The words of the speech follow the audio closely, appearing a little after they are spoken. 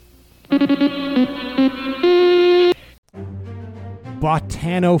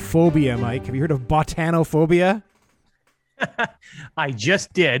Botanophobia, Mike. Have you heard of botanophobia? I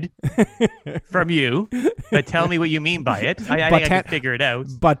just did from you, but tell me what you mean by it. I think I can figure it out.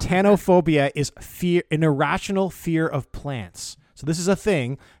 Botanophobia is an irrational fear of plants. So this is a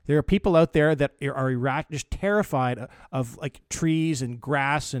thing. There are people out there that are just terrified of like trees and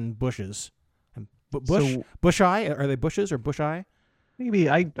grass and bushes. Bush eye? Are they bushes or bush eye? Maybe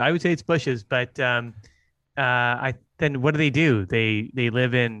I would say it's bushes, but then what do? They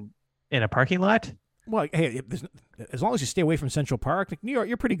live in a parking lot. Well, hey, as long as you stay away from Central Park, like New York,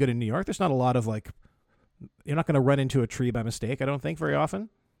 you're pretty good in New York. There's not a lot of you're not going to run into a tree by mistake, I don't think, very often.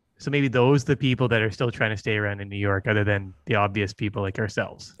 So maybe those the people that are still trying to stay around in New York, other than the obvious people like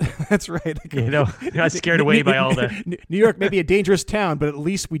ourselves. That's right. You're not scared away by all the... New York may be a dangerous town, but at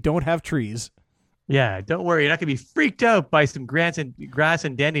least we don't have trees. Yeah, don't worry. You're not going to be freaked out by some grass and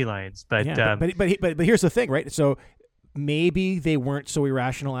dandelions. But here's the thing, right? So maybe they weren't so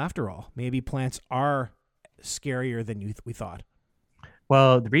irrational after all. Maybe plants are scarier than we thought.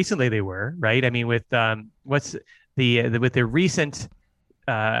 Well, recently they were, right? I mean, with with the recent,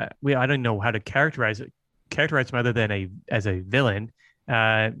 I don't know how to characterize him other than as a villain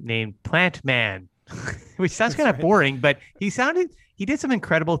named Plant Man, which sounds kind of boring, but he did some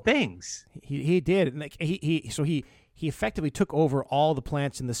incredible things. He did, and he effectively took over all the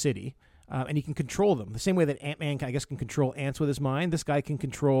plants in the city. And he can control them the same way that Ant-Man, I guess, can control ants with his mind. This guy can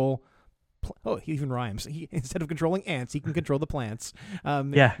control. He even rhymes. Instead of controlling ants, he can control the plants.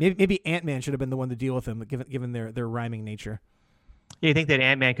 Maybe Ant-Man should have been the one to deal with him, given their rhyming nature. Yeah, you think that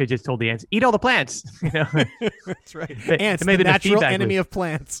Ant-Man could just told the ants, "Eat all the plants." That's right. Ants, the natural enemy of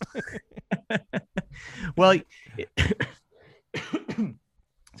plants. Well,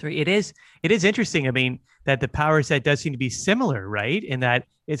 sorry. It is interesting. I mean, that the power set does seem to be similar, right? In that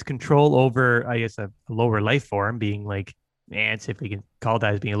it's control over, I guess, a lower life form, being like ants, if we can call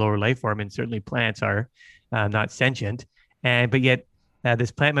that as being a lower life form, and certainly plants are not sentient. But yet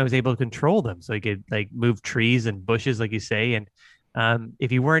this plant man was able to control them, so he could like move trees and bushes, like you say. And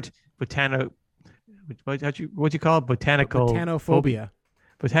if you weren't what'd you call it? Botanophobia.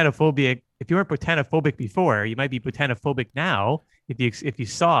 Botanophobic. If you weren't botanophobic before, you might be botanophobic now. If you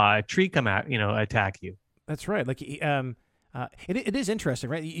saw a tree come out, attack you. That's right. Like, it is interesting,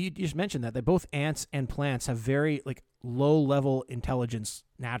 right? You just mentioned that both ants and plants have very low-level intelligence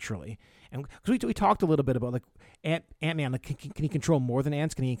naturally, and because we talked a little bit about Ant-Man, can he control more than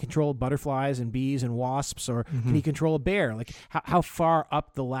ants? Can he control butterflies and bees and wasps, or can he control a bear? Like, how far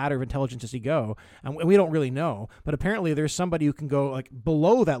up the ladder of intelligence does he go? And we don't really know, but apparently there's somebody who can go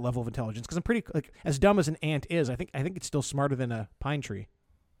below that level of intelligence. Because I'm pretty as dumb as an ant is, I think it's still smarter than a pine tree.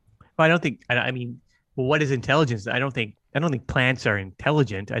 Well, I don't think. I mean, well, what is intelligence? I don't think plants are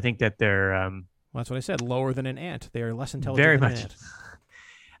intelligent. I think that they're. Well, that's what I said. Lower than an ant. They are less intelligent. Very than much.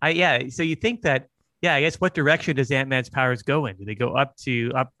 An ant. So you think that? Yeah, I guess what direction does Ant-Man's powers go in? Do they go up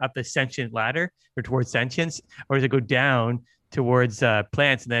the sentient ladder or towards sentience, or does it go down towards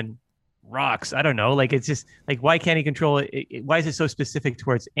plants and then rocks? I don't know. It's just why can't he control it? Why is it so specific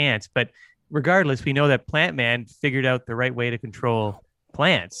towards ants? But regardless, we know that Plant Man figured out the right way to control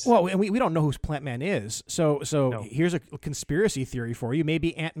plants. Well, and we don't know who Plant Man is. So No. Here's a conspiracy theory for you.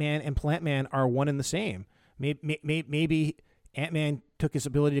 Maybe Ant-Man and Plant Man are one and the same. Maybe Ant-Man took his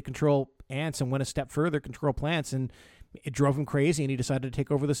ability to control ants and went a step further, control plants, and it drove him crazy, and he decided to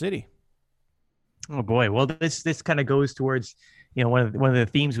take over the city. Oh boy! Well, this kind of goes towards one of the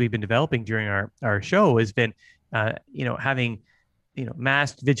themes we've been developing during our show has been having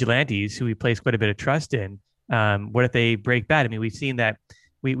masked vigilantes who we place quite a bit of trust in. What if they break bad? I mean, we've seen that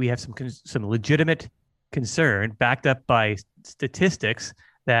we have some legitimate concern backed up by statistics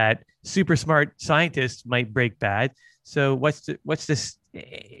that super smart scientists might break bad. So what's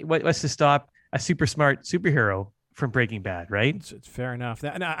to stop a super smart superhero from breaking bad, right? It's fair enough.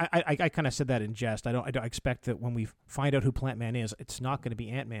 I kind of said that in jest. I don't expect that when we find out who Plant Man is, it's not going to be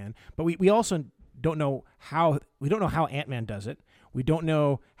Ant-Man. But we also don't know how Ant-Man does it. We don't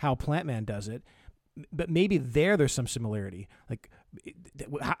know how Plant Man does it. But maybe there's some similarity.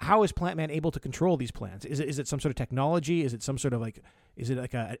 How is Plant Man able to control these plants? Is it some sort of technology? Is it some sort of is it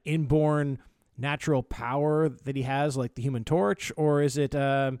like an inborn natural power that he has, like the Human Torch, or is it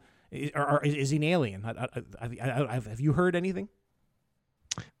is he an alien? Have you heard anything?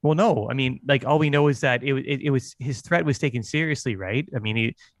 Well, no. I mean, all we know is that it was his threat was taken seriously, right? I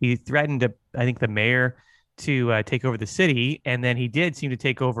mean, he threatened I think the mayor to take over the city, and then he did seem to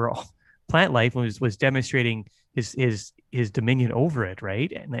take over all plant life and was demonstrating his dominion over it,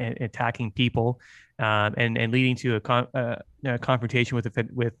 right? And attacking people and leading to a confrontation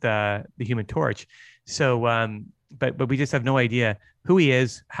with the Human Torch. So, but we just have no idea who he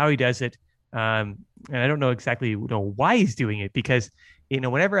is, how he does it, and I don't know exactly why he's doing it, because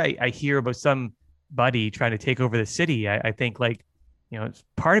whenever I hear about somebody trying to take over the city, I think like,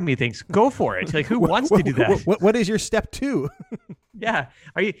 part of me thinks, go for it. Like, who wants to do that? What is your step two? Yeah.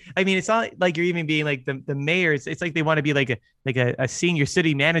 Are you? I mean, it's not like you're even being like the mayor. It's like they want to be like a senior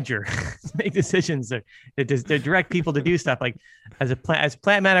city manager to make decisions or to direct people to do stuff. Like as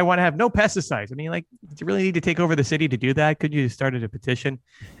plant man, I want to have no pesticides. I mean, like, do you really need to take over the city to do that? Could you start a petition?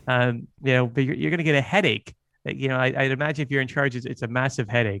 But you're going to get a headache. I'd imagine if you're in charge, it's a massive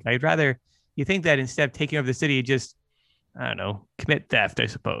headache. I'd rather you think that instead of taking over the city, just I don't know, commit theft, I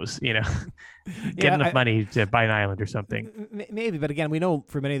suppose, get enough money to buy an island or something. Maybe, but again, we know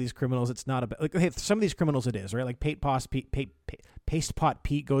for many of these criminals, it's not about, like, hey, some of these criminals it is, right? Like Paste Pot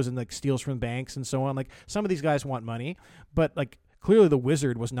Pete goes and like steals from banks and so on. Like some of these guys want money, but like clearly the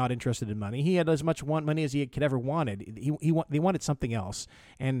wizard was not interested in money. He had as much money as he could ever wanted. They wanted something else.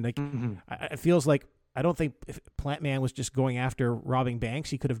 And like, it feels like, I don't think if Plant Man was just going after robbing banks,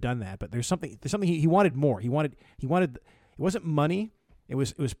 he could have done that. But there's something he wanted more. He wanted. It wasn't money. It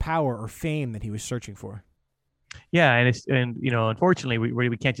was power or fame that he was searching for. Yeah, and unfortunately,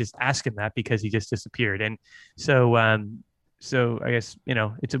 we can't just ask him that because he just disappeared. And so I guess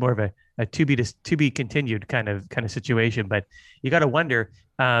it's more of a to be continued kind of situation. But you got to wonder,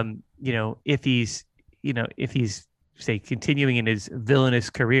 if he's say continuing in his villainous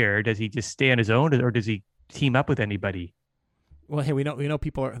career, does he just stay on his own, or does he team up with anybody? Well, hey, we know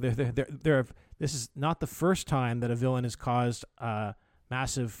people are there. This is not the first time that a villain has caused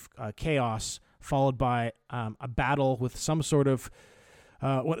massive chaos, followed by a battle with some sort of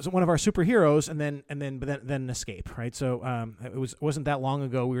one of our superheroes, and then an escape, right? So it wasn't that long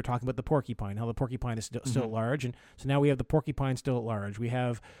ago we were talking about the porcupine, how the porcupine is still at large, and so now we have the porcupine still at large. We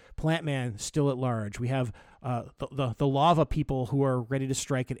have Plant Man still at large. We have the lava people who are ready to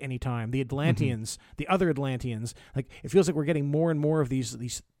strike at any time. The Atlanteans, the other Atlanteans. Like it feels like we're getting more and more of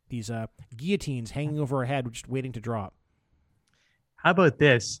these guillotines hanging over our head, just waiting to drop. How about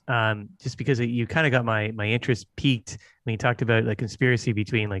this? Just because you kind of got my interest piqued when you talked about the conspiracy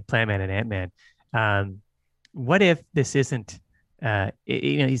between like Plant Man and Ant-Man. What if this isn't,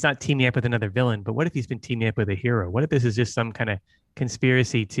 he's not teaming up with another villain, but what if he's been teaming up with a hero? What if this is just some kind of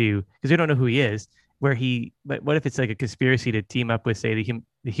conspiracy because we don't know who he is, but what if it's like a conspiracy to team up with, say,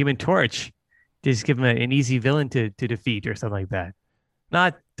 the Human Torch, just give him an easy villain to defeat or something like that?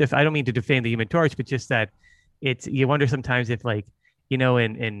 I don't mean to defame the Human Torch, but just that you wonder sometimes if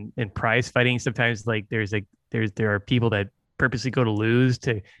in prize fighting, sometimes like there are people that purposely go to lose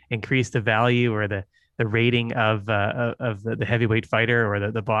to increase the value or the rating of the heavyweight fighter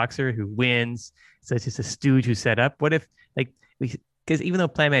or the boxer who wins. So it's just a stooge who set up. What if because even though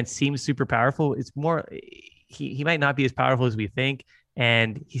Plant Man seems super powerful, it's more he might not be as powerful as we think,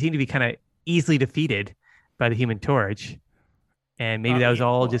 and he seemed to be kind of easily defeated by the Human Torch. And maybe that was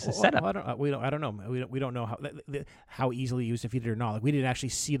all just a setup. I don't know. We don't know how easily he was defeated or not. Like we didn't actually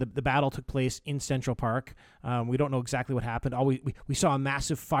see the battle took place in Central Park. We don't know exactly what happened. We saw a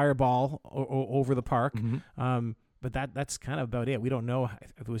massive fireball over the park. But that's kind of about it. We don't know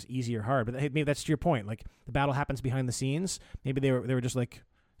if it was easy or hard. But maybe that's to your point. Like the battle happens behind the scenes. Maybe they were just like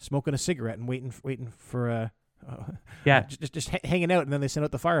smoking a cigarette and waiting for just hanging out, and then they send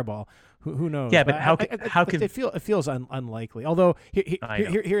out the fireball. Who knows? Yeah, but how can it feels unlikely? Although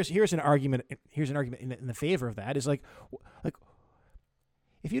here's an argument. Here's an argument in the favor of that is like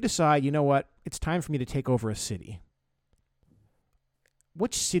if you decide, you know what, it's time for me to take over a city.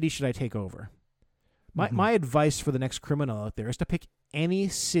 Which city should I take over? My advice for the next criminal out there is to pick any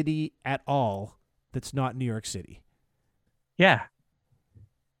city at all that's not New York City. Yeah.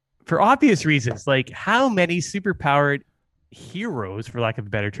 For obvious reasons, like how many superpowered heroes, for lack of a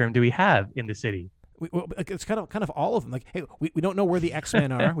better term, do we have in the city? It's kind of all of them. Like, hey, we don't know where the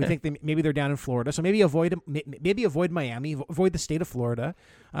X-Men are. We think maybe they're down in Florida. So maybe avoid Miami, avoid the state of Florida,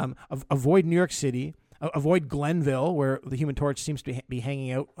 avoid New York City, avoid Glenville, where the Human Torch seems to be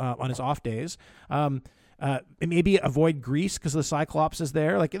hanging out on his off days. Maybe avoid Greece because the Cyclops is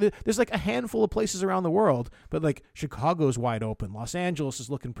there. Like there's like a handful of places around the world, but like Chicago's wide open. Los Angeles is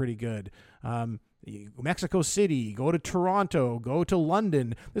looking pretty good. Mexico City, go to Toronto, go to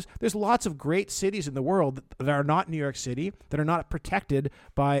London. There's lots of great cities in the world that are not New York City, that are not protected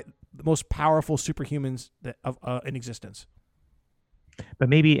by the most powerful superhumans in existence.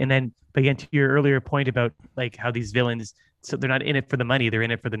 But again, to your earlier point about like how these villains, so they're not in it for the money, they're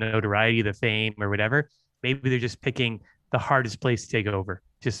in it for the notoriety, the fame, or whatever. Maybe they're just picking the hardest place to take over,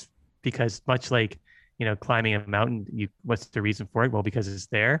 just because much like climbing a mountain, what's the reason for it? Well, because it's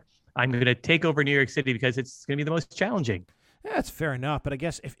there. I'm going to take over New York City because it's going to be the most challenging. Yeah, that's fair enough. But I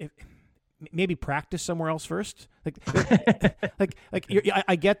guess if maybe practice somewhere else first. I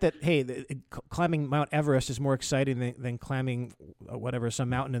get that. Hey, climbing Mount Everest is more exciting than climbing some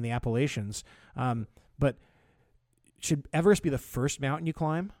mountain in the Appalachians. But should Everest be the first mountain you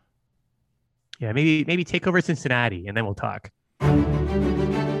climb? Yeah, maybe take over Cincinnati, and then we'll talk.